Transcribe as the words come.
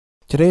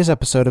Today's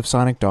episode of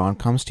Sonic Dawn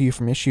comes to you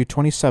from issue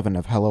 27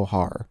 of Hello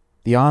Horror,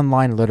 the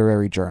online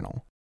literary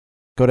journal.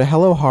 Go to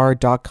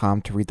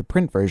HelloHorror.com to read the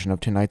print version of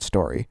tonight's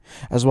story,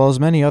 as well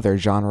as many other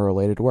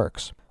genre-related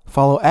works.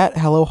 Follow at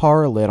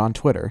HelloHorrorLit on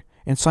Twitter,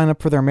 and sign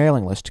up for their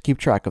mailing list to keep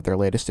track of their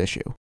latest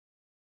issue.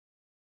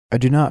 I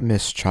do not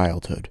miss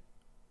childhood,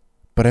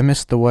 but I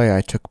miss the way I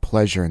took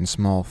pleasure in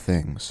small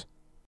things.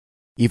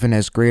 Even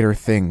as greater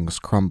things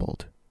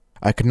crumbled,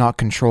 I could not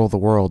control the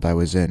world I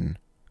was in,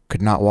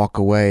 could not walk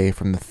away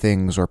from the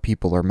things or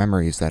people or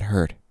memories that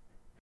hurt.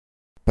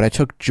 But I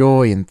took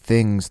joy in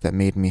things that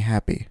made me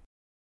happy.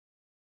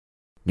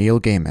 Neil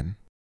Gaiman,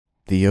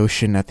 The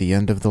Ocean at the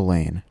End of the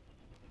Lane.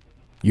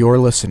 You're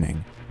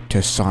listening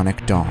to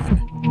Sonic Dawn.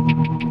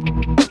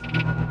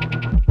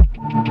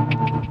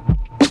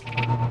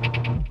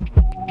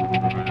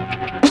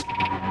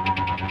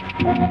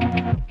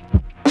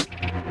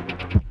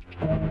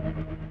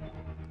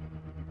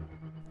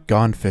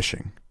 Gone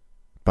Fishing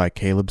by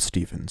Caleb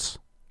Stevens.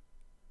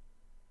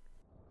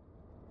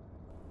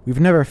 We've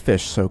never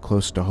fished so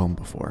close to home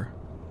before.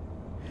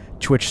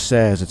 Twitch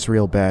says it's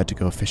real bad to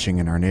go fishing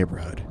in our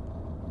neighborhood,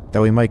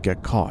 that we might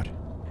get caught,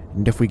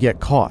 and if we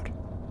get caught,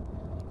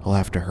 he'll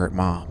have to hurt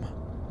Mom.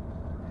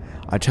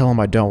 I tell him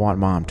I don't want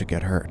Mom to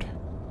get hurt,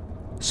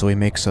 so he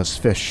makes us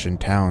fish in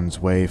towns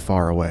way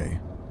far away,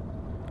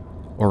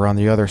 or on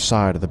the other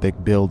side of the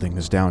big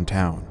buildings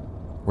downtown,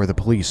 where the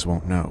police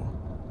won't know.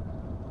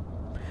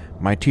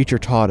 My teacher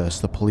taught us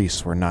the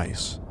police were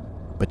nice,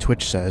 but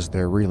Twitch says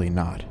they're really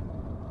not.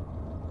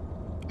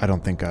 I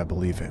don't think I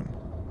believe him.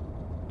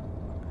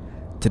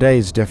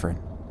 Today's different.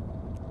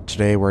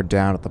 Today we're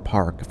down at the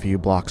park a few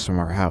blocks from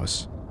our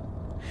house,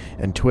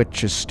 and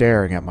Twitch is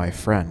staring at my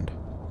friend.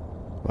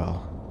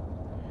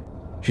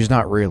 Well, she's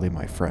not really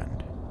my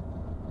friend,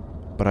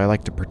 but I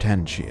like to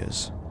pretend she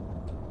is.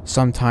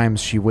 Sometimes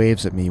she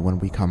waves at me when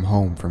we come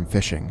home from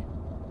fishing.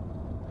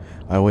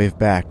 I wave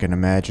back and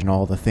imagine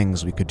all the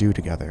things we could do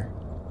together,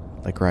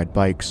 like ride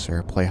bikes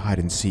or play hide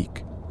and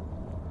seek.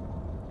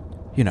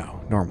 You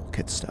know, normal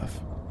kid stuff.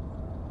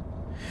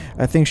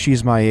 I think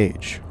she's my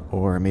age,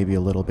 or maybe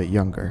a little bit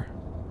younger,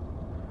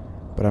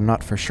 but I'm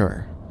not for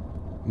sure.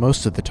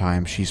 Most of the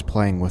time she's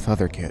playing with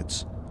other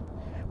kids,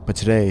 but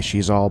today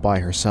she's all by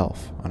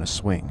herself on a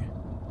swing.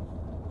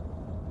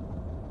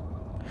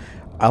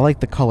 I like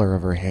the color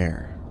of her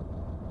hair.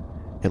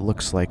 It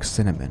looks like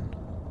cinnamon.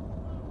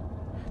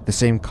 The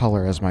same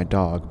color as my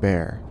dog,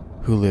 Bear,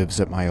 who lives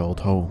at my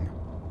old home.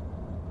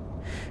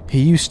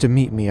 He used to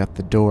meet me at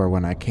the door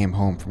when I came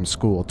home from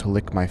school to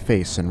lick my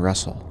face and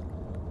wrestle.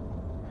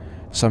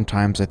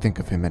 Sometimes I think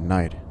of him at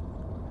night,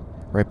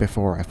 right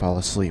before I fall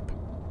asleep,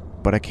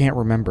 but I can't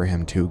remember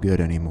him too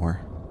good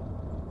anymore.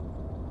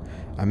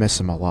 I miss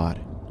him a lot.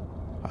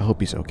 I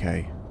hope he's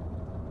okay.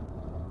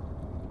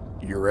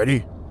 You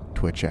ready?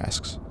 Twitch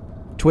asks.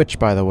 Twitch,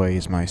 by the way,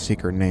 is my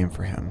secret name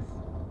for him.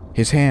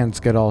 His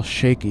hands get all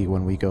shaky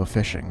when we go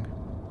fishing,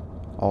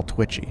 all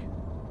twitchy.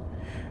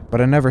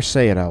 But I never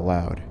say it out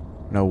loud.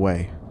 No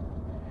way.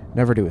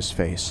 Never to his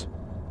face.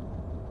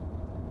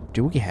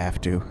 Do we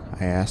have to?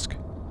 I ask.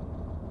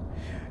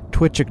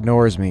 Twitch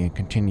ignores me and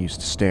continues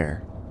to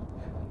stare.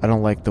 I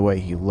don't like the way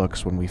he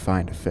looks when we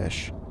find a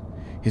fish.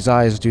 His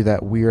eyes do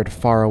that weird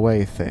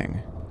far-away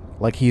thing,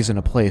 like he's in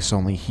a place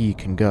only he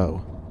can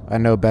go. I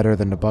know better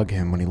than to bug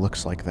him when he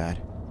looks like that.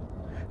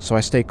 So I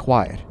stay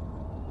quiet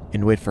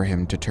and wait for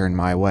him to turn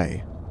my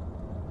way.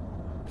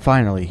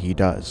 Finally, he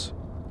does,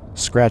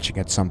 scratching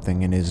at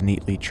something in his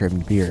neatly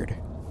trimmed beard.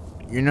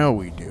 You know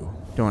we do.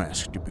 Don't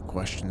ask stupid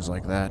questions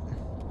like that.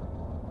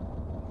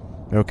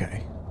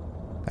 Okay,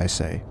 I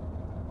say,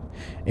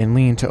 and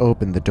lean to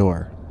open the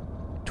door.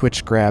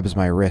 Twitch grabs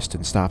my wrist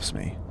and stops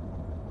me.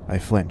 I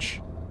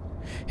flinch.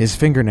 His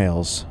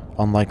fingernails,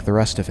 unlike the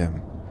rest of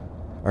him,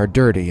 are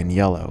dirty and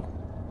yellow.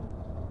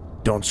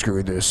 Don't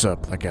screw this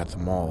up like at the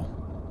mall.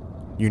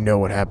 You know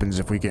what happens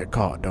if we get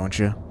caught, don't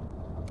you?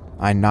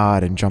 I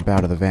nod and jump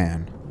out of the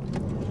van.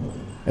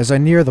 As I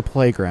near the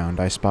playground,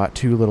 I spot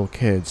two little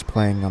kids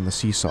playing on the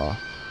seesaw,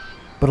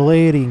 but a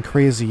lady in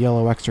crazy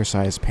yellow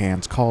exercise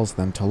pants calls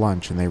them to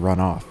lunch and they run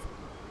off.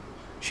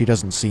 She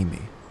doesn't see me.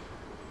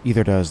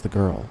 Either does the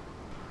girl.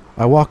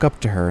 I walk up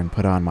to her and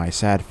put on my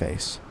sad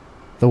face,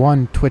 the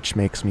one Twitch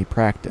makes me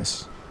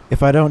practice.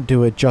 If I don't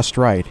do it just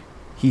right,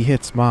 he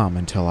hits Mom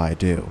until I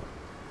do.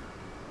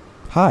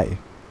 Hi,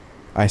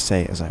 I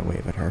say as I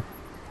wave at her.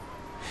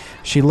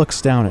 She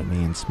looks down at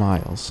me and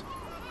smiles.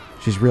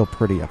 She's real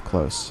pretty up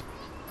close.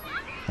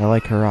 I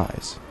like her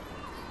eyes.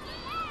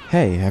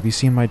 Hey, have you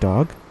seen my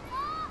dog?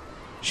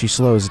 She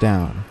slows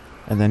down,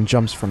 and then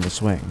jumps from the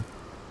swing.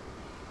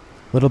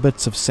 Little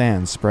bits of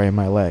sand spray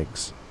my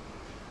legs.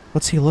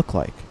 What's he look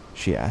like?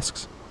 She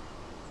asks,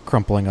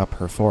 crumpling up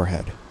her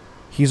forehead.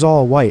 He's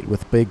all white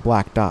with big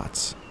black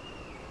dots.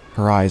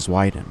 Her eyes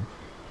widen,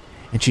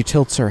 and she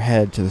tilts her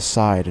head to the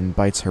side and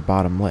bites her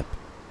bottom lip.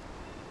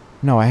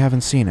 No, I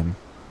haven't seen him.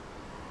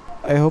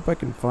 I hope I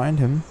can find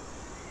him.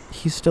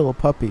 He's still a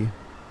puppy.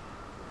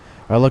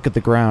 I look at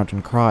the ground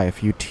and cry a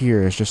few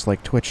tears just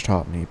like Twitch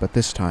taught me, but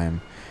this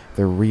time,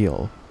 they're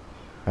real.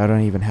 I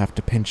don't even have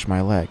to pinch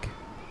my leg.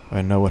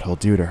 I know what he'll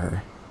do to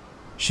her.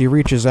 She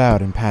reaches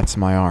out and pats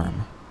my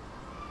arm,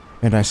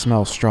 and I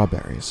smell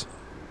strawberries.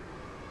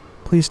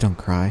 Please don't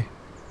cry.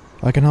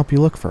 I can help you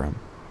look for him.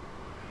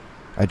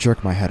 I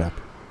jerk my head up.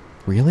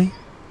 Really?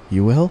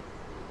 You will?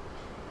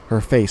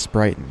 Her face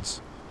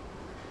brightens.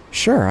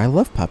 Sure, I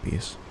love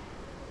puppies.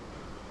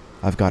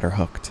 I've got her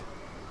hooked.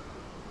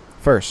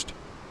 First,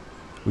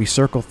 we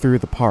circle through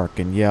the park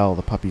and yell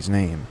the puppy's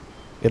name.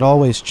 It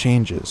always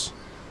changes,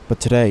 but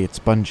today it's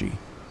Bungie.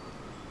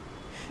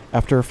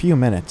 After a few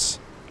minutes,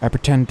 I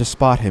pretend to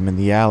spot him in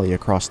the alley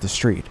across the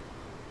street,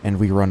 and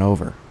we run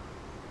over.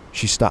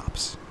 She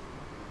stops.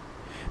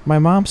 My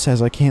mom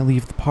says I can't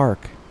leave the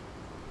park.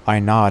 I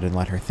nod and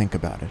let her think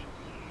about it.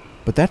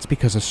 But that's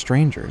because of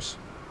strangers.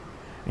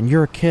 And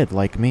you're a kid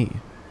like me.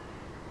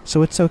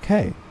 So it's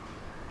okay.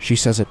 She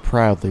says it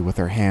proudly with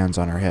her hands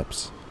on her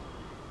hips.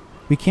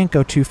 We can't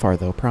go too far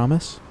though,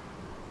 promise?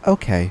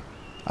 Okay,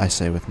 I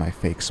say with my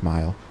fake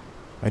smile.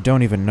 I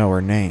don't even know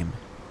her name.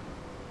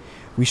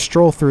 We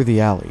stroll through the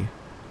alley,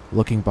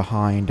 looking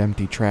behind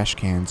empty trash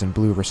cans and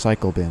blue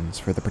recycle bins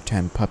for the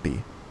pretend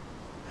puppy.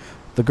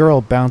 The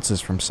girl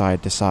bounces from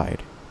side to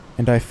side,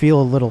 and I feel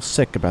a little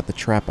sick about the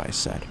trap I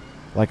set,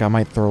 like I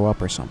might throw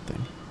up or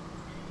something.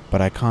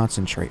 But I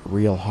concentrate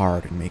real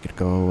hard and make it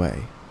go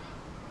away.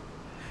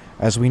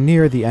 As we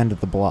near the end of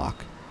the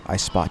block, I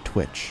spot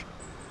Twitch,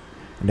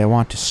 and I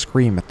want to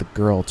scream at the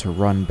girl to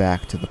run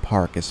back to the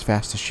park as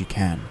fast as she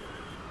can.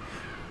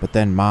 But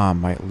then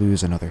Mom might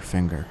lose another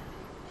finger,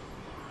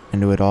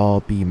 and it would all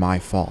be my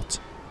fault,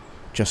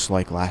 just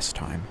like last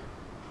time.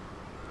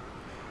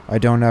 I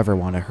don't ever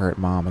want to hurt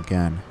Mom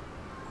again.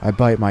 I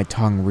bite my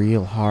tongue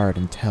real hard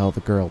and tell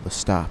the girl to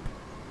stop.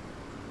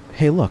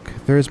 Hey look,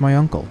 there's my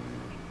uncle.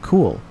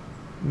 Cool.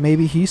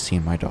 Maybe he's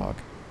seen my dog.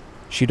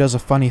 She does a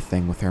funny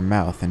thing with her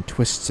mouth and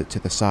twists it to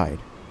the side.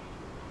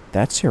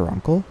 That's your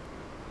uncle?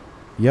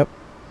 Yep.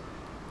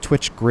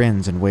 Twitch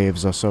grins and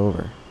waves us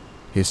over.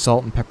 His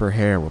salt and pepper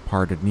hair were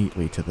parted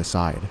neatly to the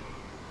side.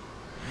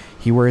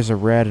 He wears a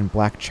red and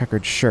black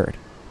checkered shirt,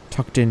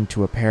 tucked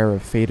into a pair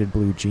of faded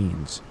blue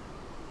jeans.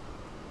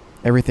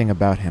 Everything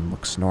about him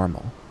looks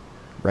normal,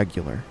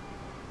 regular.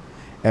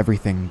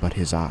 Everything but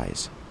his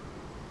eyes.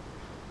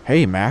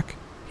 Hey, Mac,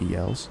 he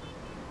yells.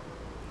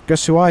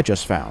 Guess who I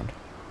just found?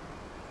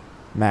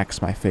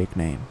 Mac's my fake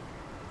name.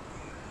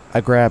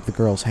 I grab the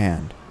girl's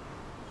hand.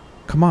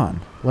 Come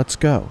on, let's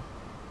go.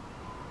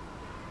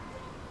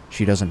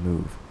 She doesn't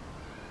move,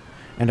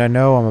 and I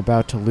know I'm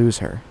about to lose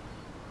her.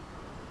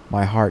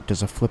 My heart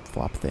does a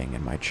flip-flop thing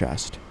in my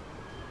chest.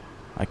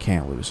 I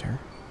can't lose her.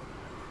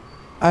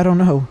 I don't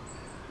know.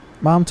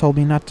 Mom told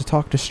me not to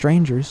talk to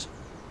strangers.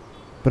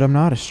 But I'm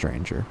not a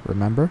stranger,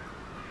 remember?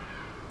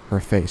 Her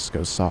face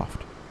goes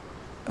soft.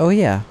 Oh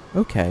yeah,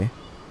 okay,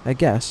 I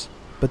guess.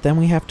 But then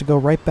we have to go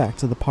right back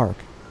to the park.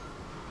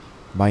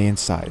 My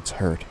insides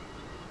hurt.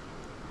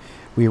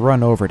 We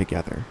run over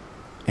together,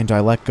 and I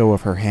let go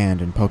of her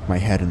hand and poke my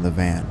head in the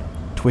van.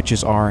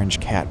 Twitch's orange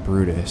cat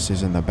Brutus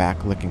is in the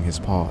back licking his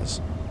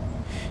paws.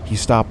 He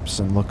stops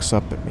and looks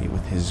up at me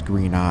with his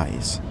green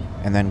eyes,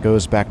 and then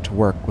goes back to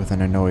work with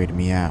an annoyed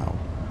meow.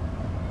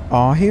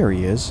 Aw, here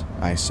he is,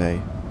 I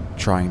say,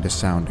 trying to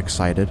sound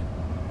excited.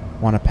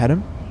 Want to pet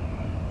him?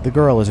 The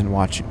girl isn't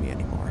watching me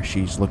anymore.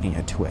 She's looking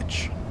at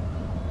Twitch.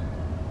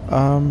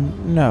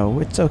 No,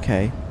 it's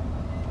okay.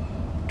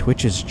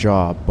 Twitch's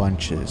jaw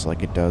bunches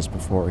like it does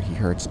before he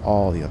hurts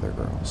all the other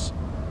girls,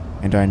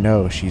 and I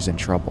know she's in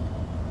trouble.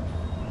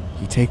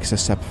 He takes a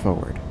step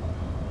forward.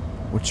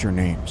 What's your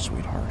name,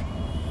 sweetheart?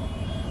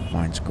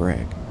 Mine's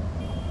Greg.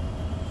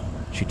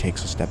 She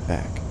takes a step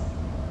back.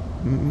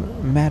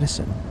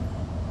 Madison.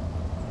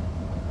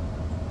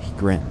 He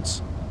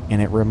grins,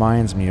 and it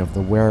reminds me of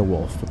the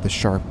werewolf with the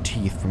sharp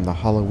teeth from the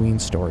Halloween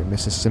story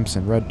Mrs.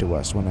 Simpson read to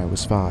us when I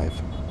was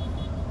 5.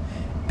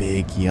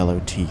 Big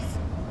yellow teeth.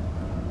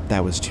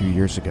 That was 2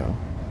 years ago,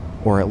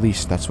 or at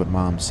least that's what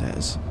Mom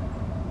says.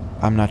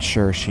 I'm not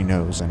sure she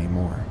knows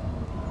anymore.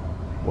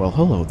 Well,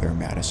 hello there,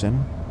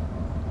 Madison.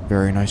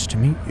 Very nice to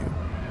meet you.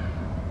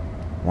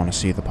 Want to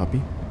see the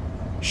puppy?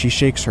 She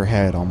shakes her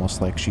head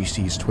almost like she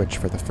sees Twitch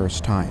for the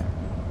first time,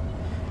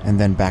 and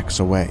then backs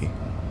away.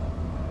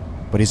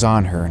 But he's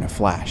on her in a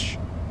flash,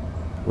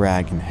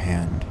 rag in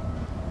hand,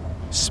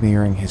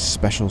 smearing his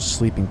special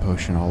sleeping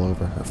potion all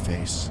over her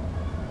face.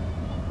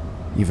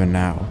 Even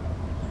now,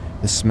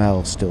 the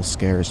smell still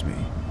scares me.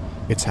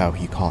 It's how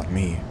he caught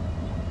me.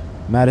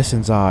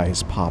 Madison's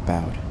eyes pop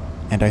out,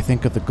 and I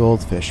think of the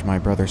goldfish my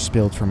brother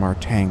spilled from our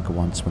tank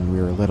once when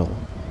we were little.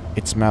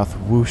 Its mouth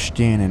whooshed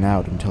in and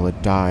out until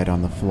it died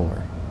on the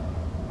floor.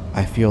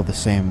 I feel the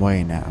same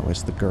way now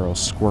as the girl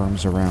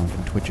squirms around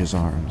in Twitch's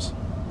arms.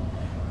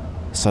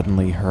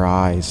 Suddenly her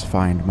eyes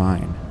find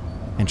mine,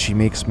 and she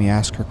makes me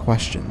ask her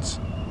questions.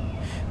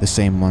 The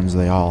same ones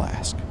they all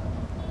ask.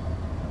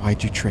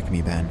 Why'd you trick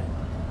me, Ben?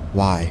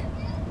 Why?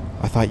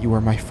 I thought you were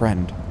my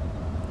friend.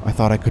 I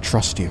thought I could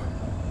trust you.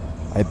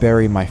 I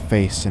bury my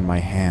face in my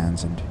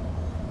hands, and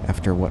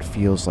after what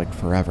feels like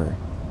forever,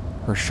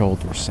 her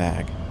shoulders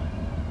sag,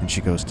 and she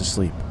goes to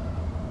sleep.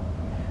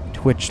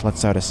 Twitch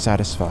lets out a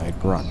satisfied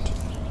grunt,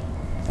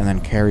 and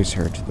then carries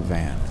her to the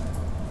van,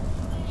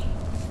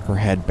 her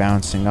head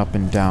bouncing up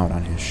and down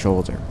on his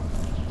shoulder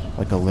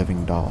like a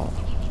living doll.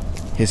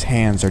 His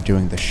hands are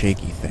doing the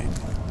shaky thing.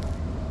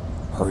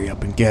 "Hurry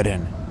up and get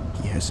in,"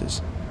 he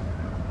hisses.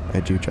 I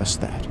do just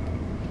that.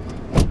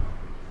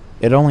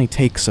 It only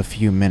takes a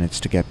few minutes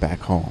to get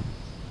back home.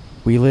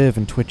 We live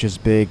in Twitch's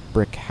big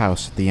brick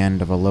house at the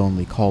end of a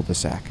lonely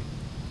cul-de-sac.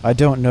 I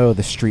don't know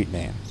the street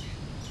name,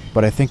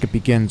 but I think it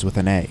begins with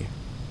an A.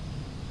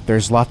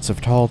 There's lots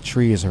of tall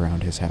trees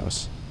around his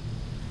house.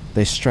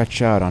 They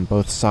stretch out on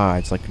both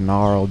sides like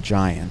gnarled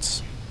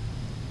giants.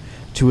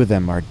 2 of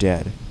them are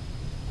dead.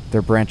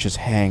 Their branches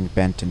hang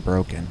bent and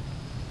broken.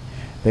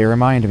 They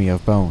remind me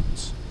of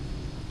bones.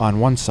 On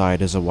one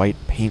side is a white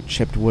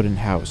paint-chipped wooden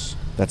house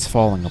that's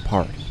falling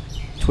apart.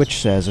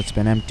 Twitch says it's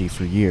been empty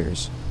for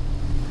years.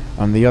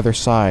 On the other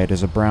side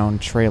is a brown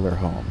trailer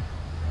home.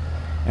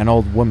 An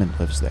old woman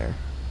lives there.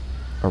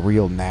 A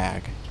real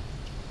nag.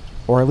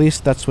 Or at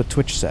least that's what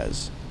Twitch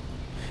says.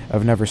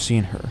 I've never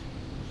seen her.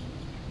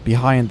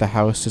 Behind the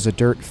house is a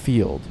dirt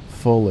field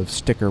full of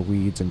sticker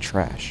weeds and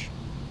trash.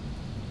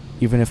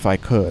 Even if I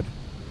could,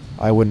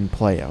 I wouldn't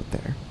play out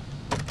there.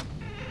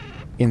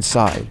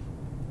 Inside,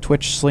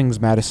 Twitch slings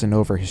Madison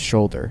over his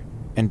shoulder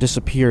and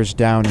disappears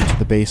down into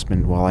the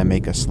basement while I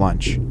make us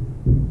lunch.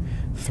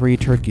 3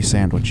 turkey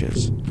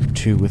sandwiches,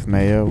 2 with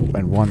mayo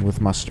and 1 with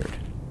mustard.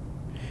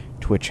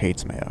 Twitch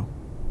hates mayo.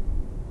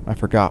 I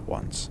forgot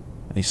once,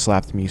 and he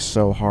slapped me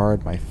so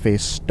hard my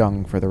face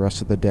stung for the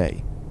rest of the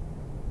day.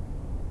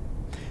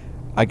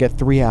 I get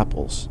 3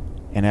 apples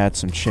and add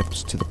some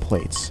chips to the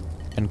plates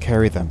and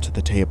carry them to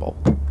the table.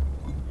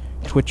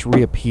 Twitch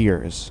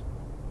reappears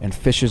and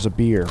fishes a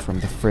beer from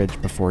the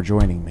fridge before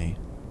joining me.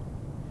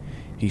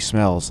 He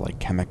smells like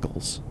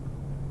chemicals.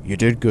 "You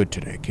did good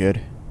today,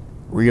 kid.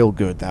 Real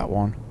good, that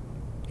one,"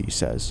 he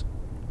says,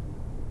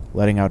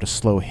 letting out a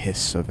slow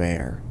hiss of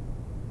air.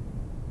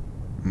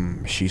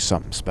 She's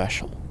something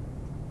special.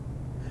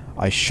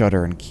 I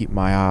shudder and keep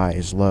my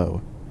eyes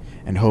low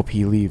and hope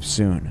he leaves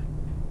soon.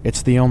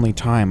 It's the only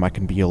time I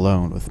can be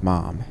alone with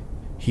Mom.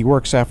 He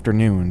works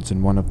afternoons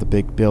in one of the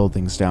big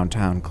buildings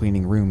downtown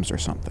cleaning rooms or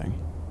something.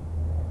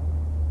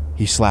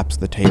 He slaps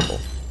the table.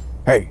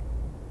 "Hey,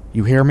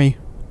 you hear me?"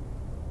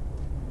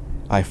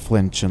 I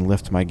flinch and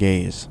lift my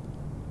gaze.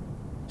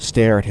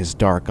 Stare at his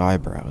dark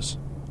eyebrows.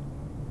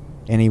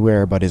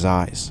 Anywhere but his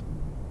eyes.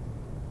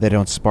 They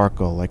don't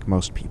sparkle like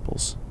most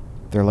people's.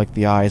 They're like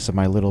the eyes of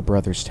my little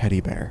brother's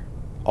teddy bear,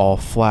 all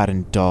flat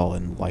and dull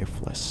and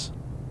lifeless.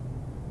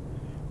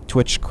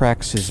 Twitch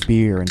cracks his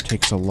beer and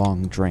takes a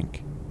long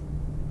drink.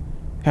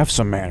 "Have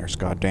some manners,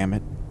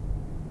 goddammit.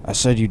 I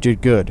said you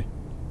did good.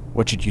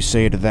 What should you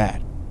say to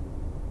that?"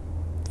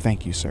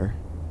 "Thank you, sir."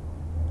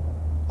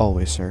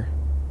 "Always, sir.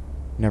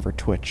 Never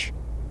Twitch."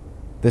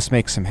 This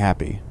makes him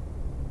happy,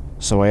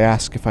 so I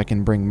ask if I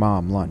can bring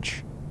Mom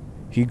lunch.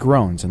 He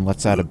groans and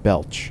lets out a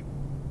belch.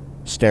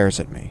 Stares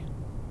at me.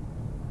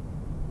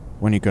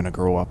 "When you gonna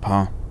grow up,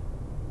 huh?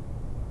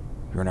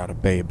 You're not a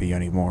baby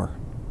anymore.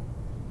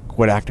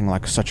 Quit acting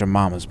like such a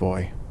mama's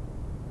boy.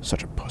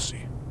 Such a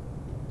pussy."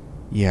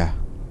 "Yeah,"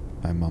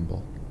 I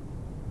mumble.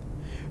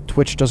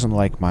 Twitch doesn't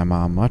like my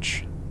mom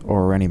much,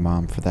 or any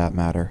mom for that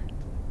matter.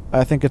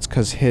 I think it's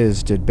 'cause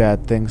his did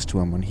bad things to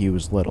him when he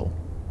was little.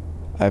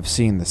 I've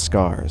seen the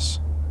scars,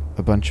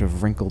 a bunch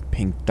of wrinkled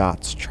pink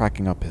dots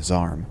tracking up his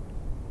arm.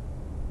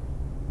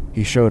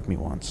 He showed me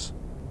once.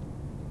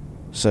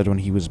 Said when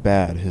he was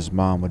bad, his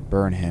mom would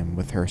burn him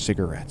with her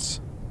cigarettes.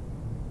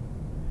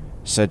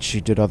 Said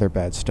she did other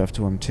bad stuff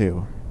to him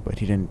too, but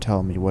he didn't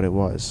tell me what it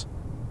was.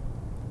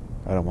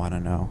 I don't want to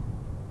know.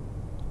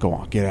 "Go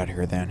on, get out of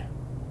here then."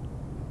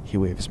 He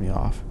waves me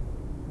off.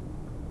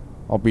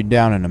 "I'll be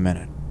down in a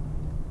minute."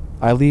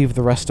 I leave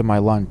the rest of my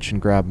lunch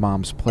and grab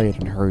Mom's plate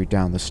and hurry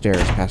down the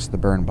stairs past the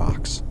burn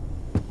box.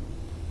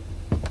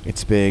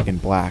 It's big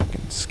and black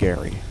and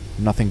scary,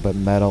 nothing but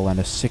metal and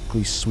a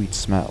sickly sweet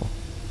smell.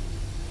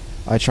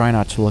 I try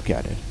not to look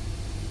at it,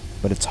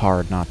 but it's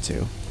hard not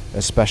to,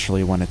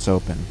 especially when it's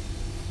open,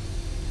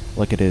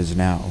 like it is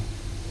now.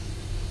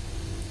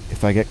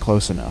 If I get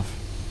close enough,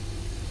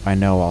 I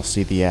know I'll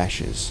see the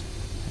ashes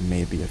and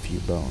maybe a few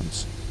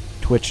bones.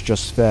 Twitch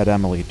just fed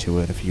Emily to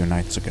it a few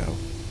nights ago.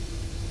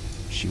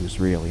 She was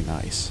really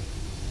nice.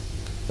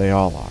 They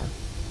all are.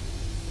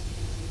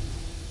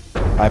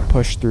 I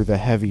push through the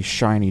heavy,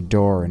 shiny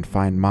door and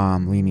find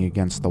Mom leaning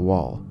against the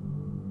wall.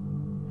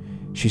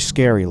 She's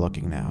scary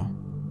looking now,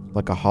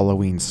 like a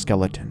Halloween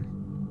skeleton.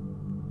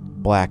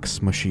 Black,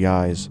 smushy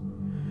eyes,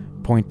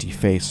 pointy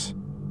face,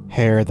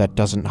 hair that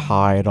doesn't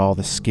hide all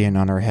the skin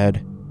on her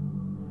head,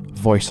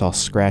 voice all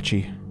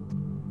scratchy.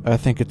 I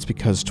think it's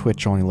because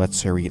Twitch only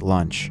lets her eat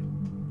lunch.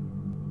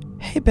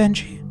 "Hey,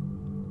 Benji,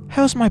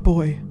 how's my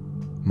boy?"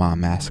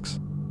 Mom asks,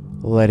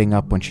 lighting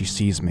up when she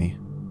sees me.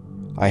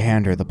 I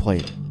hand her the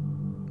plate.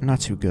 "Not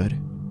too good."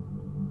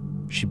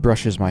 She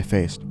brushes my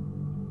face.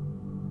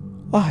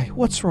 "Why,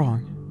 what's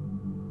wrong?"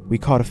 "We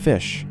caught a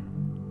fish."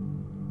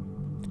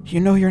 "You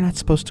know you're not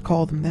supposed to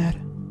call them that."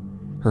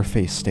 Her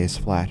face stays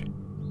flat.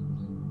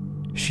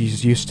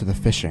 She's used to the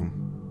fishing.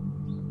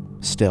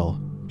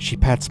 Still, she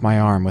pats my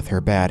arm with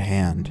her bad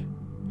hand,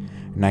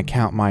 and I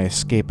count my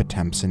escape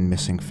attempts and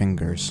missing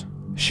fingers.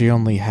 She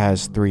only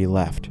has 3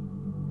 left,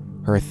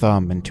 her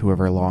thumb and 2 of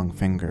her long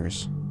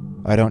fingers.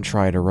 I don't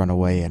try to run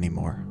away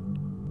anymore.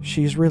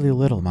 She's really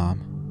little,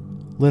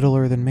 Mom.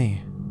 Littler than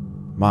me.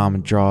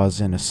 Mom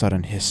draws in a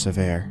sudden hiss of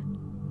air.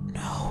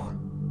 No.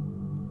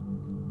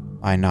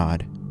 I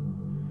nod,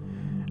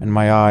 and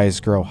my eyes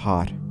grow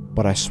hot,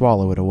 but I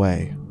swallow it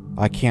away.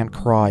 I can't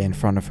cry in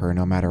front of her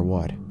no matter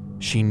what.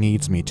 She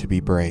needs me to be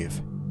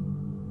brave.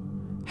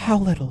 How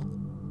little?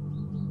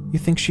 You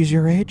think she's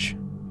your age?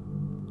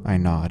 I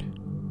nod.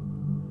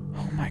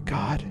 Oh my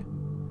God,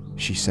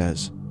 she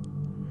says,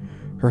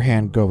 her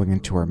hand going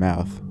into her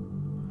mouth.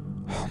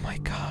 Oh my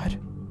God.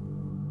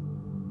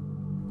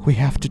 We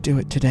have to do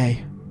it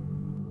today.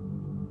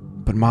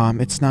 But Mom,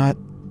 it's not...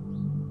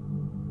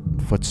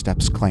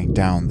 Footsteps clank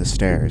down the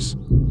stairs,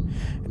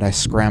 and I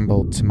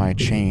scrambled to my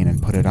chain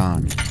and put it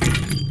on.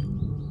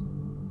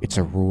 It's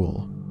a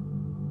rule.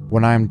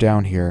 When I'm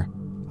down here,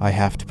 I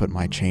have to put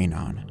my chain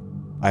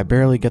on. I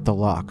barely get the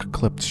lock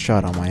clipped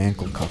shut on my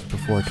ankle cuff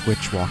before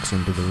Twitch walks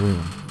into the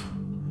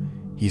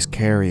room. He's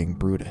carrying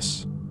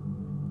Brutus.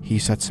 He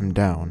sets him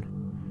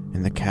down,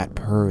 and the cat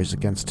purrs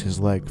against his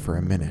leg for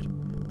a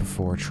minute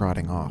before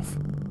trotting off.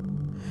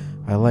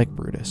 I like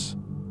Brutus.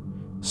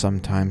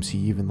 Sometimes he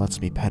even lets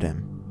me pet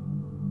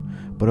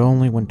him, but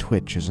only when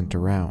Twitch isn't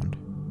around.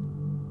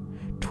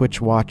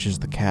 Twitch watches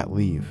the cat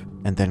leave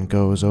and then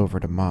goes over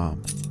to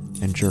Mom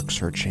and jerks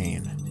her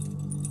chain.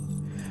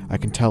 I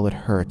can tell it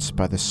hurts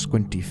by the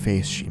squinty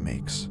face she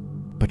makes,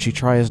 but she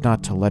tries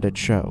not to let it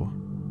show.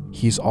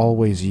 He's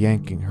always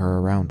yanking her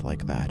around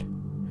like that,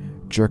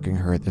 jerking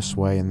her this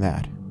way and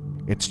that.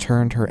 It's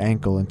turned her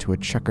ankle into a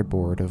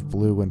checkerboard of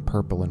blue and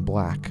purple and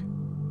black.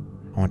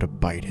 I want to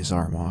bite his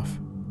arm off.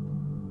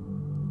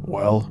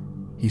 Well,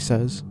 he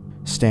says,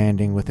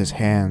 standing with his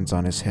hands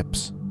on his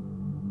hips.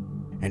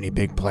 Any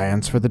big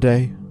plans for the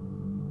day?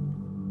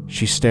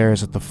 She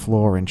stares at the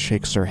floor and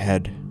shakes her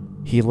head.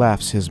 He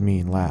laughs his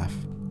mean laugh,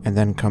 and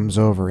then comes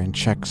over and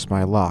checks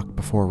my lock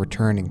before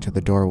returning to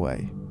the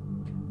doorway.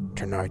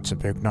 Tonight's a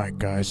big night,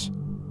 guys.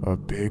 A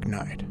big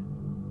night.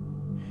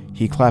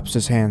 He claps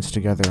his hands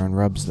together and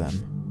rubs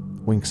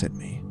them, winks at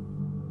me.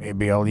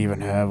 Maybe I'll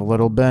even have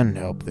little Ben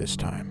help this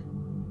time.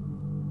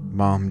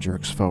 Mom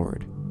jerks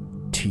forward,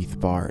 teeth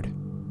bared.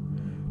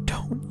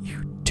 Don't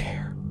you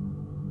dare.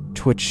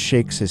 Twitch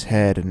shakes his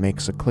head and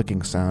makes a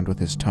clicking sound with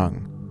his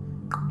tongue.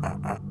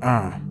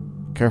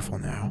 Careful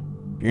now.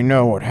 You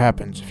know what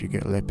happens if you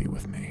get lippy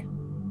with me.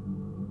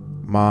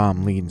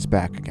 Mom leans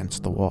back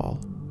against the wall.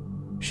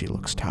 She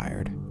looks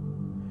tired.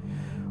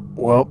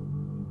 Well,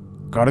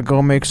 gotta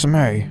go make some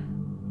hay.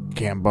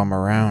 Can't bum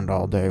around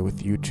all day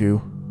with you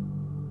two.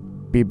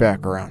 Be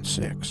back around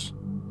 6.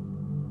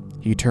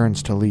 He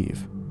turns to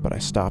leave, but I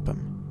stop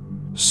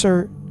him.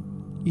 Sir,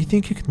 you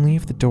think you can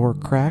leave the door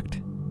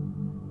cracked?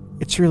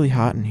 It's really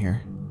hot in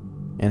here.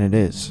 And it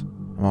is.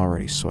 I'm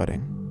already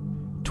sweating.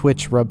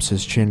 Twitch rubs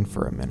his chin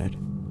for a minute.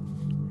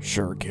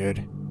 Sure,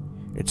 kid.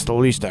 It's the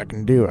least I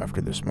can do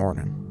after this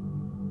morning.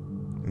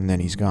 And then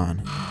he's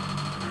gone,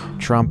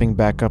 tromping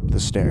back up the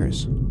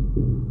stairs.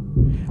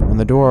 When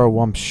the door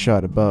whumps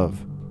shut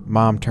above,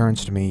 Mom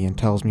turns to me and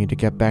tells me to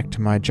get back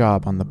to my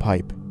job on the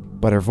pipe,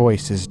 but her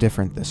voice is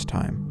different this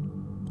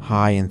time,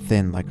 high and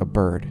thin like a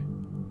bird.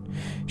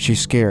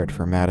 She's scared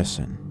for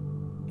Madison.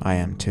 I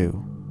am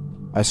too.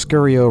 I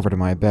scurry over to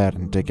my bed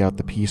and dig out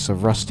the piece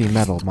of rusty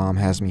metal Mom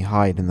has me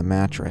hide in the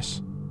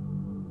mattress.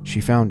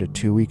 She found it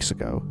 2 weeks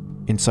ago,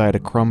 inside a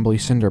crumbly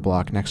cinder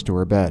block next to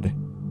her bed.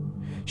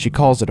 She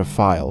calls it a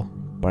file,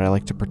 but I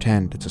like to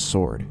pretend it's a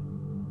sword.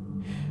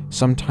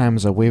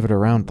 Sometimes I wave it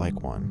around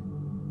like one,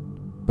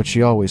 but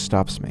she always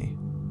stops me.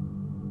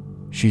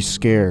 She's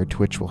scared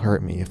Twitch will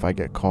hurt me if I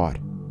get caught,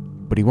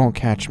 but he won't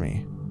catch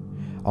me.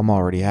 I'm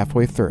already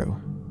halfway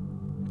through.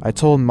 I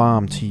told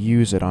Mom to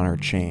use it on her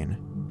chain,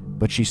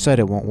 but she said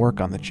it won't work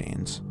on the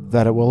chains,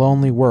 that it will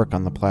only work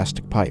on the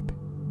plastic pipe,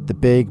 the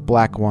big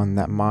black one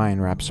that mine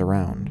wraps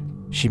around.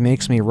 She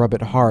makes me rub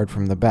it hard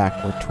from the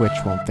back where Twitch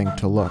won't think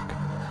to look.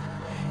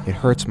 It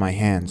hurts my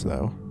hands,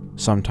 though.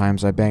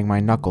 Sometimes I bang my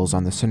knuckles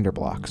on the cinder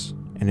blocks,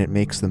 and it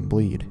makes them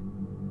bleed.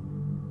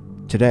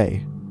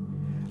 Today,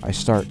 I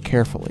start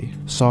carefully,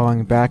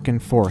 sawing back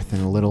and forth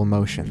in little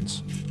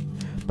motions,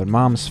 but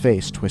Mom's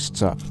face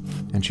twists up,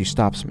 and she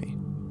stops me.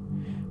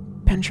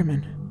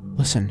 Benjamin,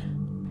 listen.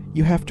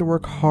 You have to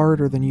work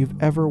harder than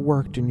you've ever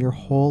worked in your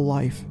whole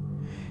life.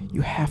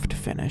 You have to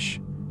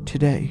finish.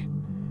 Today.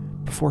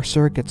 Before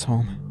Sir gets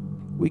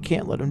home. We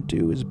can't let him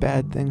do his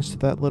bad things to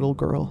that little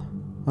girl.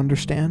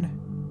 Understand?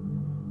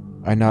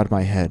 I nod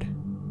my head.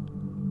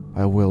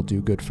 I will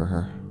do good for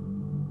her.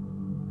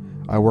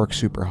 I work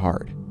super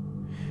hard,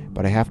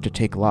 but I have to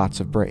take lots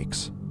of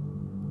breaks.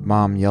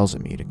 Mom yells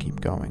at me to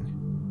keep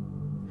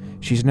going.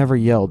 She's never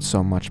yelled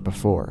so much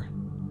before.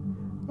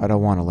 I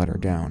don't want to let her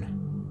down.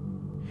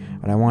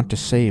 And I want to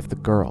save the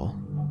girl.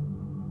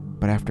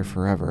 But after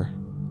forever,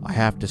 I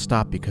have to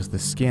stop because the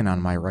skin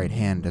on my right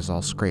hand is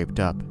all scraped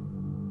up.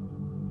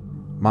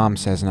 Mom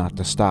says not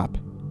to stop,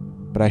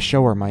 but I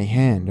show her my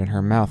hand and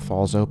her mouth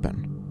falls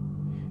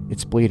open.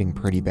 It's bleeding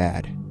pretty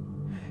bad.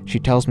 She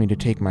tells me to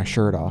take my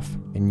shirt off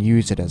and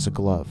use it as a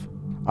glove.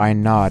 I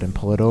nod and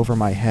pull it over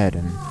my head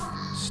and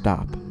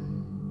stop.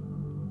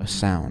 A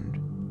sound.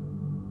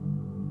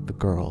 The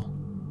girl.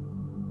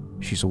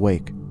 She's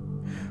awake.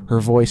 Her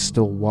voice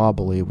still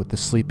wobbly with the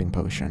sleeping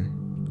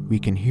potion. We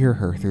can hear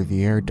her through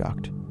the air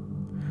duct.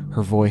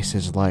 Her voice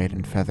is light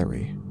and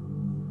feathery.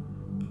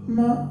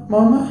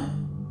 Mama?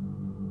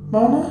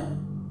 Mama?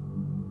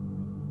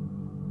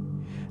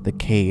 The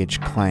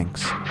cage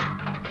clanks,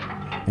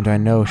 and I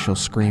know she'll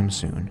scream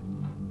soon.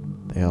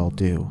 They all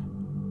do.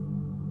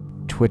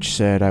 Twitch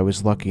said I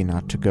was lucky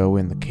not to go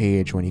in the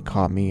cage when he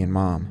caught me and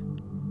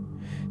Mom.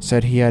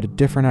 Said he had a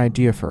different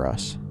idea for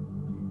us.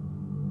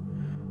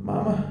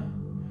 Mama?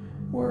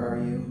 Where are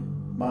you?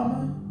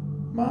 Mama?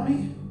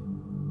 Mommy?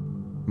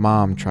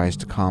 Mom tries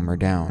to calm her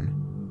down,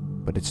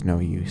 but it's no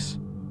use.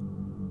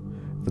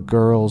 The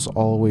girls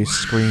always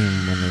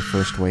scream when they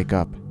first wake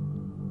up.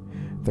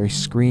 They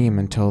scream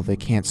until they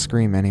can't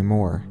scream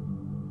anymore.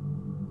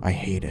 I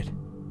hate it.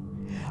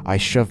 I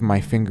shove my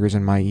fingers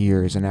in my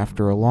ears, and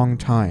after a long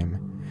time,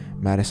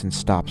 Madison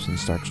stops and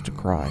starts to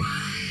cry.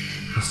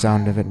 The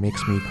sound of it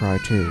makes me cry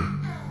too.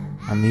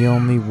 I'm the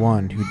only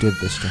one who did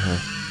this to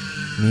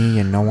her. Me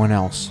and no one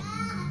else.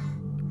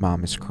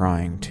 Mom is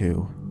crying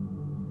too.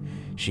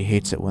 She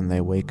hates it when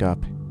they wake up,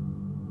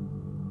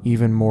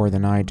 even more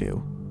than I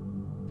do.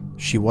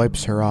 She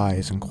wipes her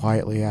eyes and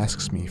quietly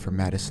asks me for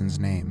Madison's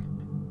name.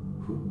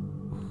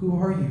 Who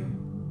are you?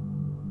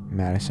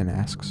 Madison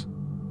asks.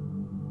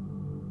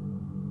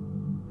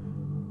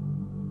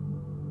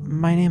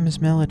 My name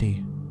is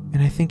Melody,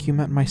 and I think you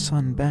met my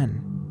son,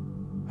 Ben.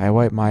 I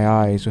wipe my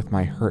eyes with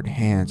my hurt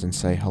hands and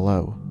say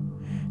hello.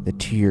 The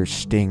tears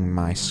sting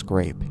my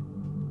scrape.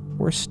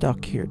 We're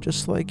stuck here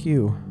just like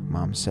you,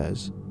 Mom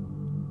says.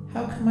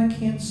 How come I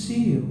can't see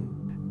you?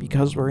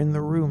 Because we're in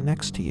the room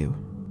next to you.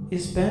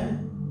 Is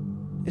Ben?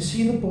 Is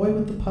he the boy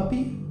with the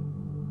puppy?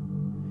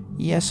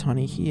 Yes,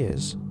 honey, he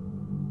is.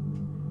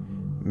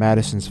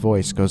 Madison's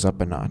voice goes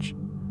up a notch.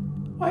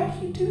 Why did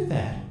he do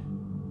that?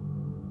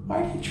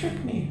 Why did he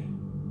trick me?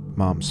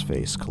 Mom's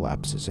face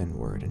collapses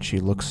inward, and she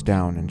looks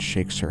down and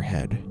shakes her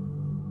head,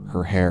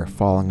 her hair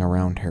falling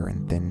around her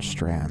in thin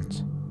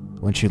strands.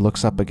 When she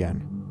looks up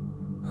again,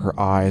 her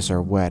eyes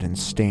are wet and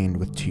stained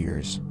with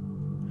tears.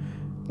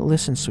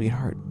 Listen,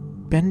 sweetheart,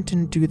 Ben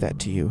didn't do that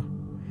to you.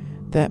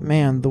 That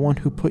man, the one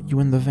who put you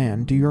in the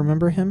van, do you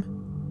remember him?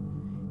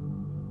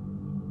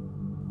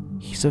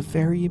 He's a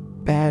very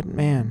bad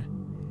man.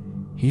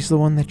 He's the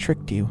one that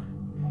tricked you.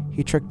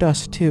 He tricked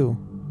us, too.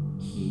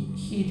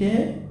 He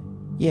did?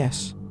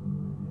 Yes.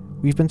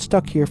 We've been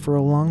stuck here for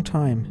a long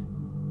time.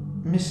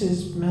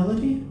 Mrs.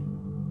 Melody?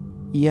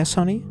 Yes,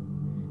 honey?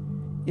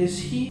 Is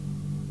he...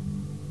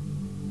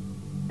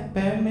 that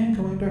bad man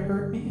going to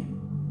hurt me?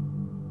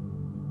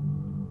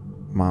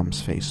 Mom's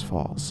face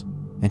falls,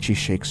 and she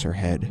shakes her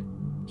head.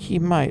 He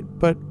might,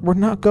 but we're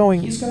not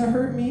going... He's gonna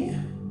hurt me,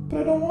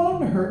 but I don't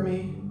want him to hurt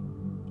me.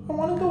 I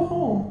want to go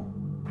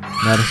home.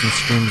 Madison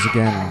screams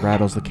again and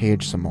rattles the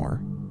cage some more.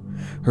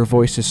 Her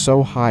voice is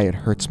so high it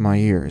hurts my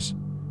ears.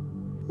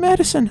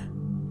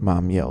 Madison!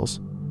 Mom yells.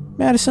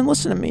 Madison,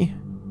 listen to me.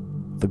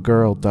 The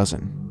girl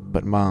doesn't,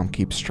 but Mom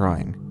keeps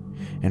trying,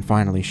 and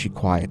finally she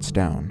quiets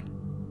down.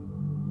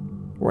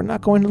 We're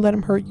not going to let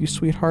him hurt you,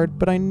 sweetheart,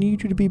 but I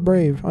need you to be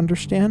brave,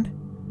 understand?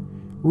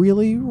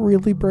 Really,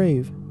 really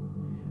brave.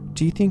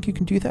 Do you think you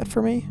can do that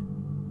for me?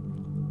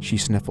 She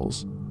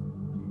sniffles.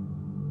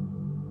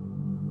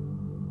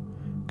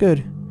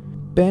 Good.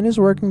 Ben is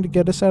working to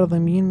get us out of the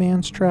mean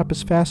man's trap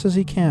as fast as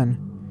he can.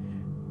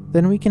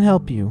 Then we can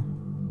help you.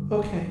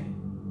 Okay.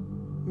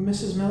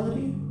 Mrs.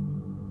 Melody?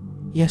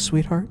 Yes,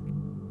 sweetheart?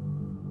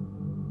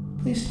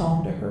 Please tell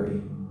him to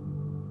hurry.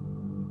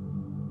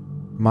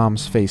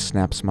 Mom's face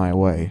snaps my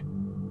way.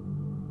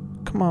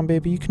 Come on,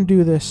 baby, you can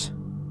do this.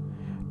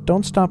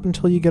 Don't stop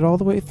until you get all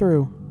the way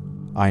through.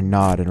 I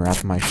nod and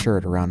wrap my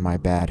shirt around my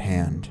bad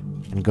hand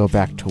and go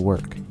back to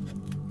work.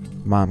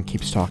 Mom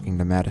keeps talking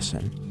to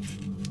Madison.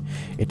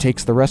 It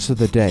takes the rest of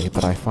the day,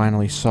 but I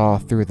finally saw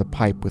through the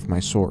pipe with my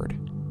sword.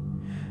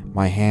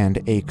 My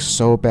hand aches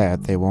so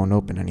bad they won't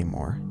open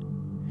anymore,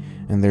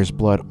 and there's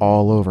blood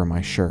all over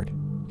my shirt.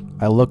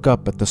 I look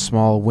up at the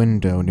small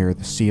window near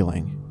the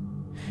ceiling,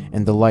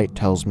 and the light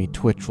tells me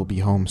Twitch will be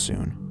home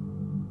soon.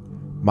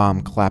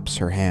 Mom claps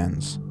her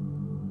hands.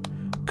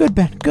 Good,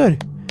 Ben,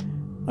 good.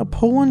 Now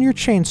pull on your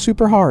chain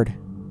super hard.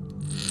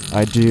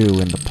 I do,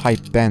 and the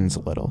pipe bends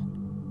a little.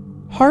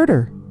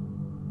 Harder.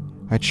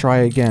 I try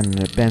again,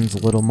 and it bends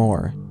a little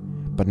more,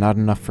 but not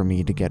enough for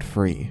me to get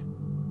free.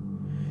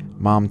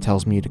 Mom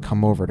tells me to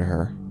come over to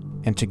her,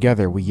 and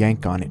together we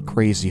yank on it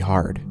crazy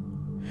hard.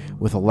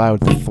 With a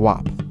loud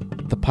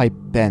thwop, the pipe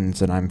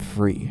bends and I'm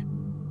free.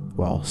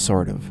 Well,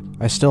 sort of.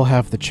 I still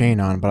have the chain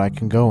on, but I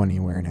can go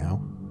anywhere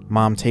now.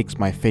 Mom takes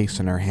my face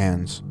in her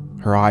hands,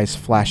 her eyes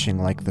flashing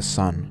like the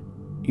sun.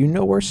 You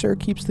know where Sir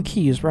keeps the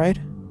keys, right?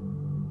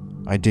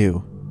 I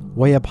do.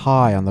 Way up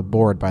high on the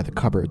board by the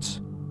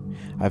cupboards.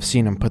 I've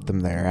seen him put them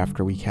there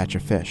after we catch a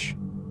fish.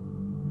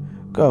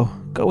 Go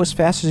as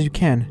fast as you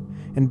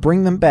can, and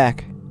bring them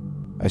back.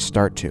 I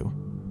start to,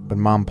 but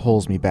Mom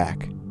pulls me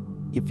back.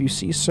 If you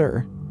see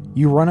Sir,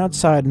 you run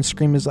outside and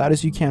scream as loud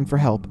as you can for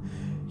help.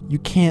 You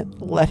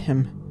can't let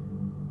him.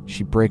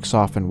 She breaks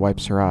off and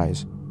wipes her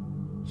eyes.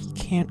 He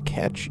can't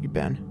catch you,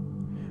 Ben.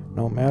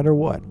 No matter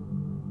what.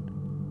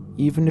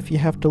 Even if you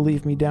have to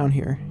leave me down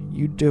here,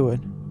 you do it.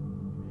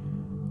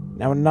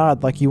 Now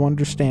nod like you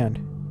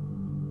understand.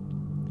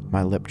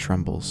 My lip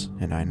trembles,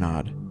 and I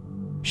nod.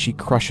 She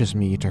crushes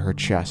me to her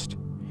chest,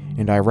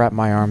 and I wrap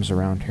my arms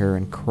around her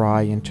and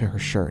cry into her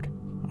shirt.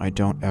 I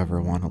don't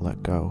ever want to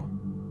let go.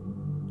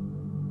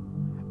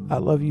 I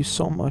love you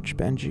so much,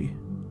 Benji.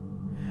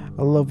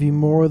 I love you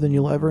more than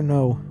you'll ever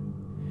know.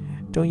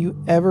 Don't you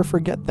ever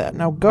forget that.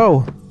 Now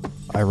go!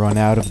 I run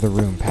out of the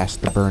room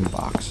past the burn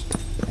box,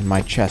 and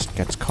my chest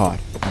gets caught,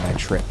 and I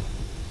trip.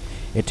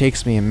 It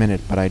takes me a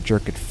minute, but I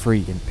jerk it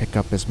free and pick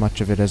up as much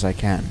of it as I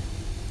can.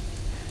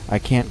 I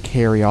can't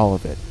carry all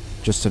of it,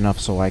 just enough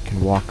so I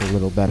can walk a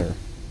little better.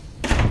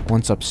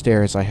 Once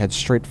upstairs, I head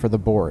straight for the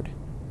board.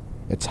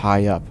 It's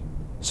high up,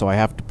 so I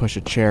have to push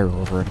a chair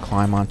over and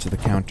climb onto the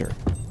counter.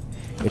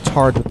 It's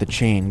hard with the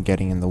chain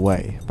getting in the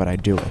way, but I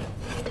do it,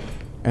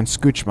 and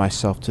scooch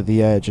myself to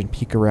the edge and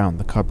peek around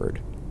the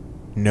cupboard.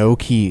 No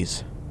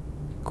keys.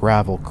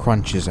 Gravel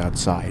crunches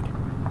outside.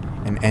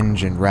 An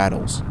engine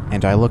rattles,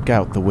 and I look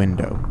out the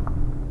window.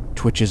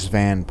 Twitch's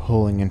van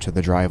pulling into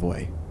the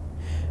driveway.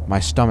 My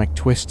stomach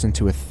twists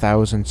into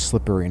 1,000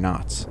 slippery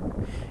knots,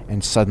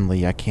 and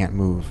suddenly I can't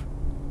move.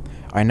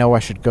 I know I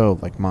should go,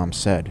 like Mom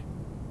said,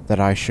 that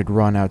I should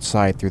run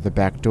outside through the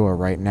back door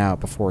right now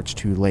before it's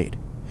too late,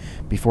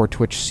 before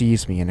Twitch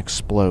sees me and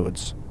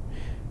explodes.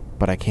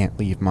 But I can't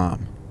leave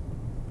Mom.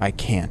 I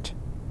can't.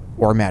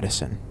 Or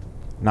Madison.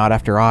 Not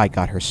after I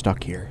got her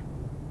stuck here.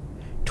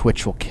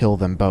 Twitch will kill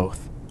them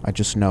both. I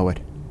just know it.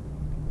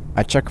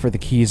 I check for the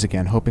keys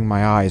again, hoping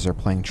my eyes are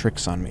playing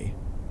tricks on me.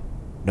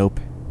 Nope.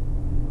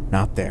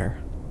 Not there.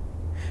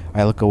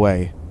 I look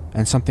away,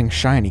 and something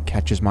shiny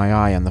catches my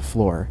eye on the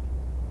floor.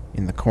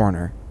 In the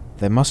corner.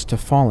 They must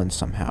have fallen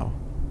somehow.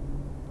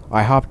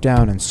 I hop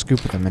down and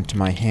scoop them into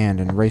my hand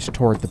and race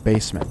toward the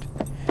basement,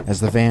 as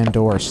the van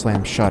door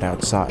slams shut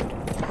outside.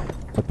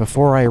 But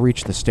before I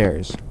reach the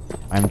stairs,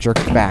 I'm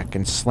jerked back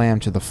and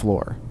slammed to the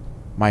floor.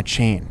 My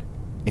chain.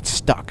 It's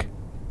stuck.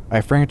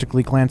 I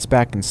frantically glance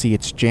back and see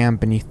it's jammed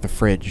beneath the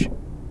fridge.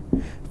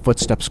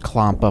 Footsteps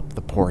clomp up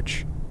the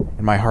porch,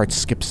 and my heart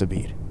skips a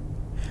beat.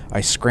 I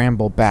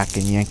scramble back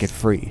and yank it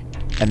free,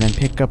 and then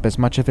pick up as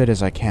much of it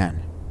as I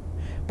can.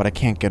 But I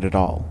can't get it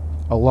all.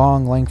 A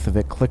long length of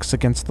it clicks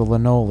against the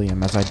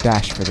linoleum as I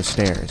dash for the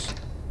stairs.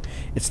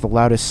 It's the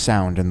loudest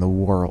sound in the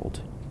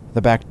world.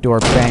 The back door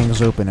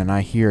bangs open and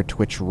I hear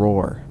Twitch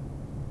roar.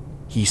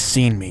 He's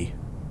seen me.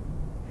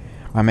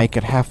 I make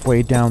it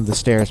halfway down the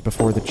stairs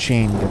before the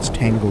chain gets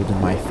tangled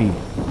in my feet.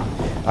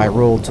 I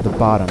roll to the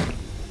bottom,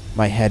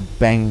 my head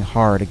banging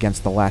hard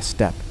against the last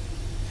step.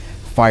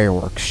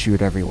 Fireworks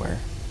shoot everywhere,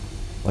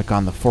 like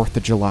on the 4th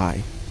of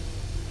July.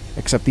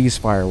 Except these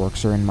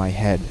fireworks are in my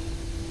head,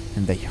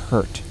 and they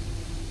hurt.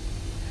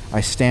 I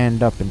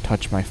stand up and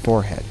touch my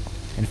forehead,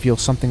 and feel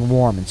something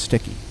warm and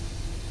sticky.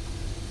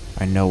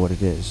 I know what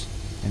it is,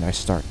 and I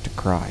start to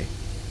cry,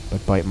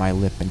 but bite my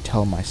lip and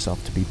tell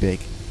myself to be big.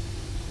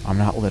 I'm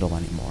not little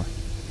anymore.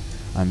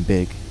 I'm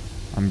big.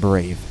 I'm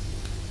brave.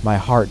 My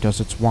heart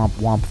does its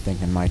womp-womp thing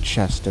in my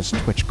chest as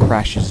Twitch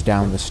crashes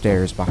down the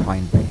stairs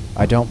behind me.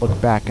 I don't look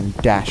back and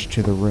dash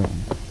to the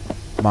room.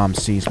 Mom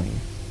sees me,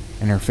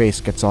 and her face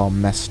gets all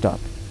messed up,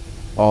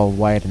 all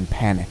white and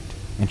panicked,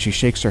 and she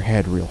shakes her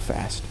head real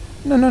fast.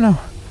 No.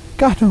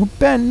 God, no,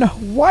 Ben, no.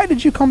 Why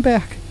did you come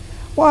back?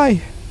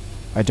 Why?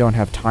 I don't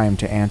have time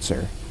to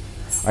answer.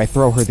 I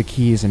throw her the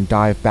keys and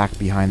dive back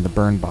behind the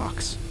burn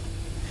box.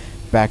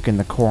 Back in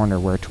the corner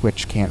where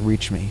Twitch can't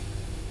reach me.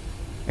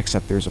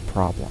 Except there's a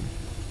problem.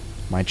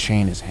 My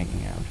chain is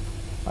hanging out.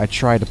 I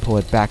try to pull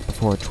it back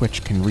before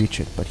Twitch can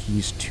reach it, but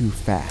he's too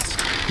fast.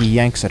 He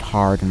yanks it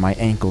hard and my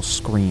ankle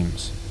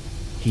screams.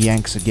 He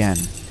yanks again,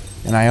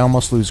 and I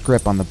almost lose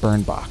grip on the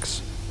burn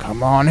box.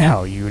 Come on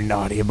out, you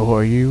naughty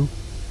boy, you,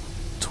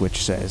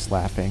 Twitch says,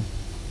 laughing.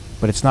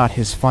 But it's not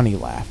his funny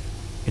laugh.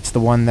 It's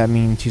the one that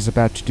means he's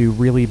about to do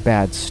really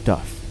bad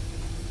stuff.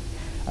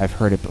 I've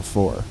heard it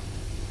before.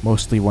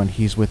 Mostly when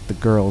he's with the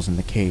girls in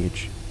the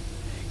cage.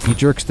 He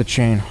jerks the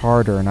chain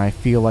harder and I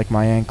feel like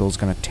my ankle's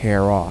gonna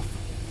tear off.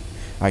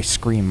 I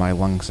scream my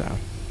lungs out.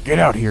 Get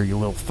out here, you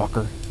little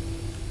fucker.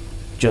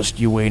 Just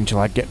you wait until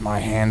I get my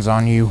hands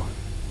on you.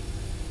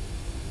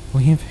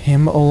 Leave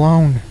him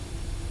alone,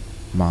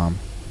 Mom.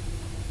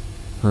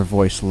 Her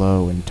voice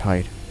low and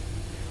tight.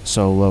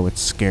 So low it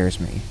scares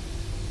me.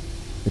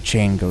 The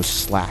chain goes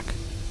slack.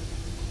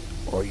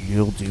 Or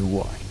you'll do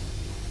what?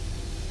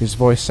 His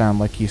voice sounds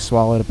like he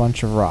swallowed a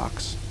bunch of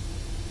rocks.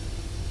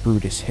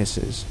 Brutus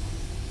hisses,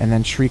 and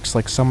then shrieks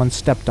like someone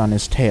stepped on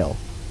his tail.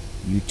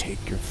 You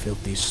take your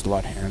filthy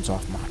slut hands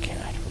off my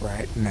cat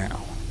right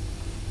now.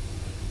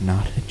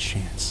 Not a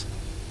chance.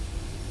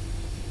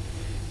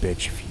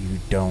 bitch. If you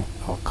don't,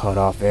 I'll cut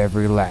off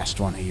every last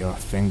one of your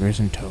fingers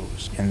and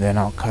toes, and then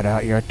I'll cut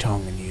out your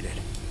tongue and eat it.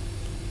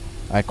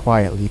 I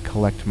quietly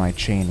collect my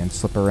chain and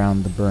slip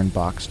around the burn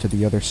box to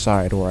the other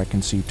side where I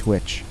can see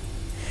Twitch.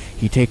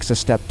 He takes a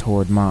step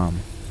toward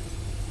Mom.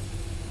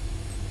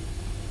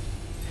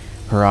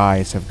 Her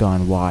eyes have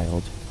gone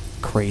wild,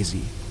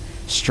 crazy,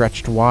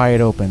 stretched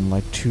wide open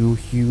like two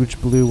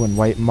huge blue and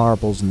white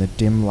marbles in the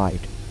dim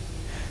light.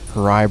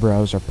 Her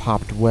eyebrows are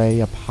popped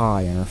way up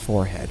high on her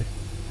forehead,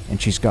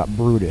 and she's got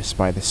Brutus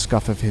by the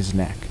scuff of his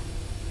neck.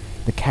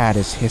 The cat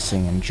is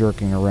hissing and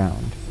jerking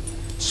around,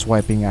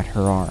 swiping at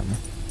her arm.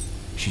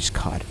 She's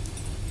cut.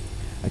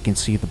 I can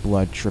see the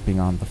blood dripping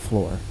on the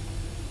floor,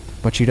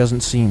 but she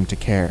doesn't seem to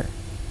care.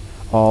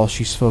 All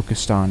she's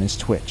focused on is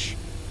Twitch.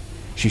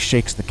 She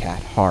shakes the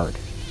cat hard.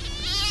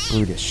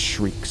 Brutus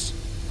shrieks.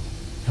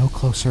 "No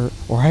closer,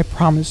 or I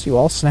promise you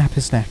I'll snap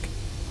his neck."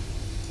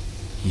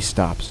 He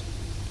stops.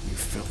 "You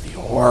filthy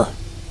whore.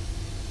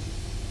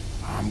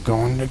 I'm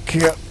going to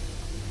kill..."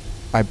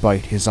 I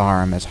bite his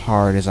arm as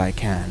hard as I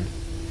can.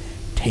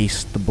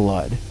 Taste the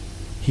blood.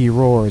 He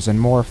roars and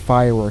more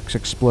fireworks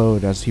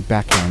explode as he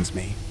backhands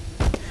me.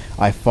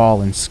 I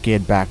fall and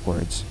skid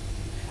backwards.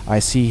 I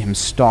see him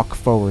stalk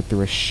forward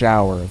through a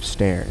shower of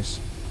stairs,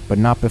 but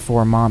not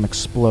before Mom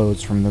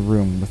explodes from the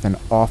room with an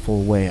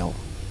awful wail.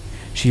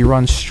 She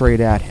runs straight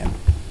at him.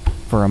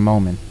 For a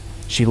moment,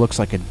 she looks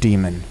like a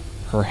demon,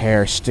 her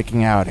hair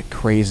sticking out at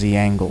crazy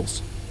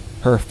angles,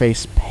 her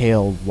face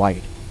pale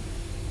white,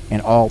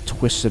 and all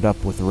twisted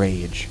up with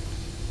rage.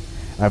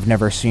 I've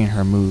never seen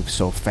her move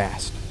so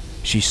fast.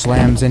 She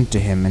slams into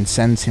him and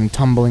sends him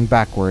tumbling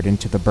backward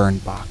into the burn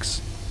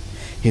box.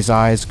 His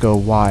eyes go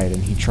wide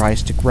and he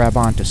tries to grab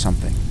onto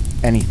something,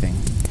 anything.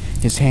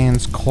 His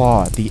hands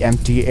claw at the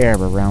empty air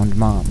around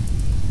Mom.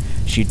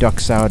 She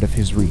ducks out of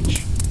his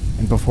reach,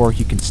 and before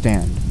he can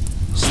stand,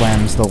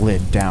 slams the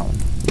lid down,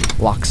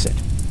 locks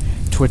it.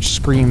 Twitch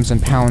screams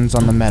and pounds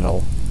on the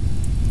metal.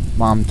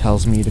 Mom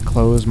tells me to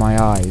close my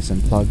eyes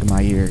and plug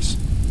my ears.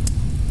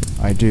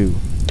 I do,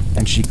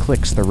 and she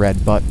clicks the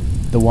red button,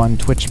 the one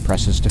Twitch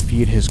presses to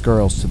feed his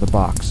girls to the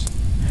box,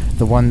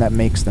 the one that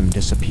makes them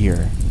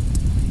disappear.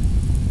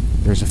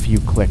 There's a few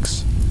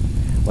clicks,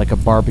 like a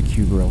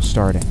barbecue grill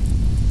starting,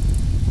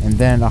 and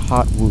then a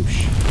hot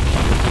whoosh.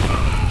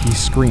 He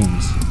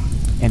screams,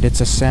 and it's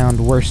a sound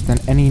worse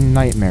than any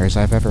nightmares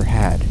I've ever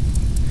had.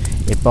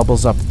 It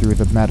bubbles up through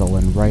the metal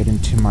and right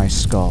into my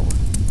skull,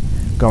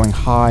 going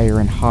higher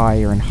and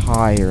higher and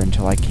higher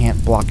until I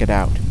can't block it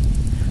out,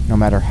 no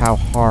matter how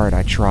hard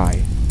I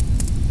try.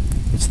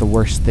 It's the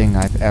worst thing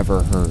I've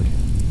ever heard.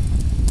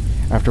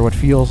 After what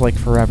feels like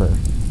forever,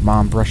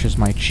 Mom brushes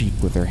my cheek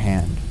with her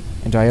hand,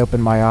 and I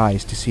open my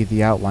eyes to see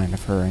the outline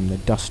of her in the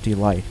dusty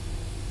light.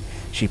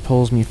 She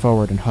pulls me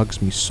forward and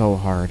hugs me so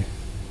hard.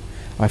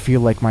 I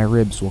feel like my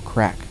ribs will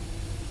crack.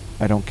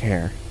 I don't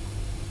care.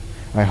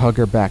 I hug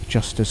her back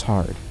just as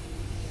hard.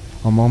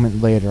 A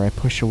moment later, I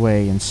push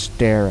away and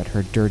stare at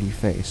her dirty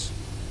face.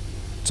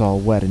 It's all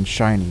wet and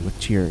shiny with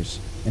tears,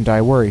 and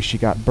I worry she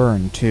got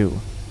burned,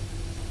 too.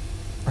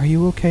 "Are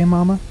you okay,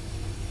 Mama?"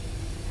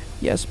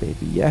 "Yes,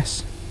 baby,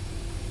 yes."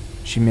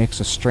 She makes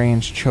a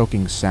strange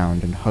choking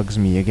sound and hugs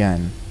me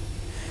again.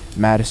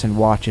 Madison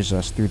watches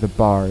us through the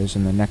bars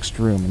in the next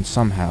room, and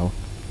somehow,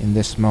 in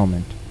this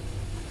moment,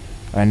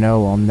 I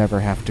know I'll never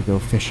have to go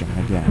fishing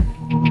again.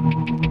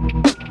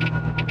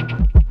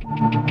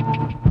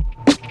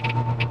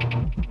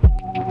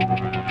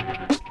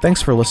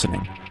 Thanks for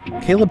listening.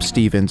 Caleb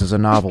Stevens is a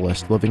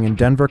novelist living in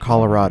Denver,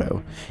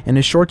 Colorado, and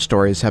his short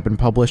stories have been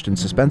published in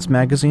Suspense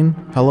Magazine,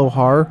 Hello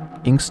Horror,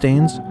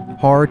 Inkstains,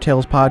 Horror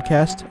Tales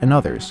Podcast, and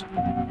others.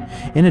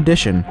 In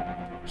addition,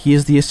 he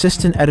is the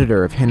assistant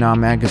editor of Hina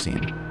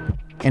Magazine,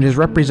 and is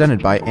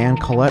represented by Ann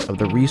Collette of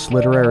the Reese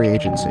Literary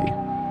Agency.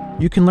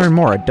 You can learn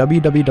more at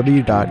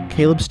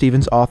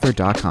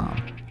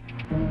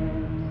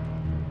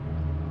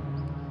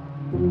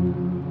www.calebstevensauthor.com.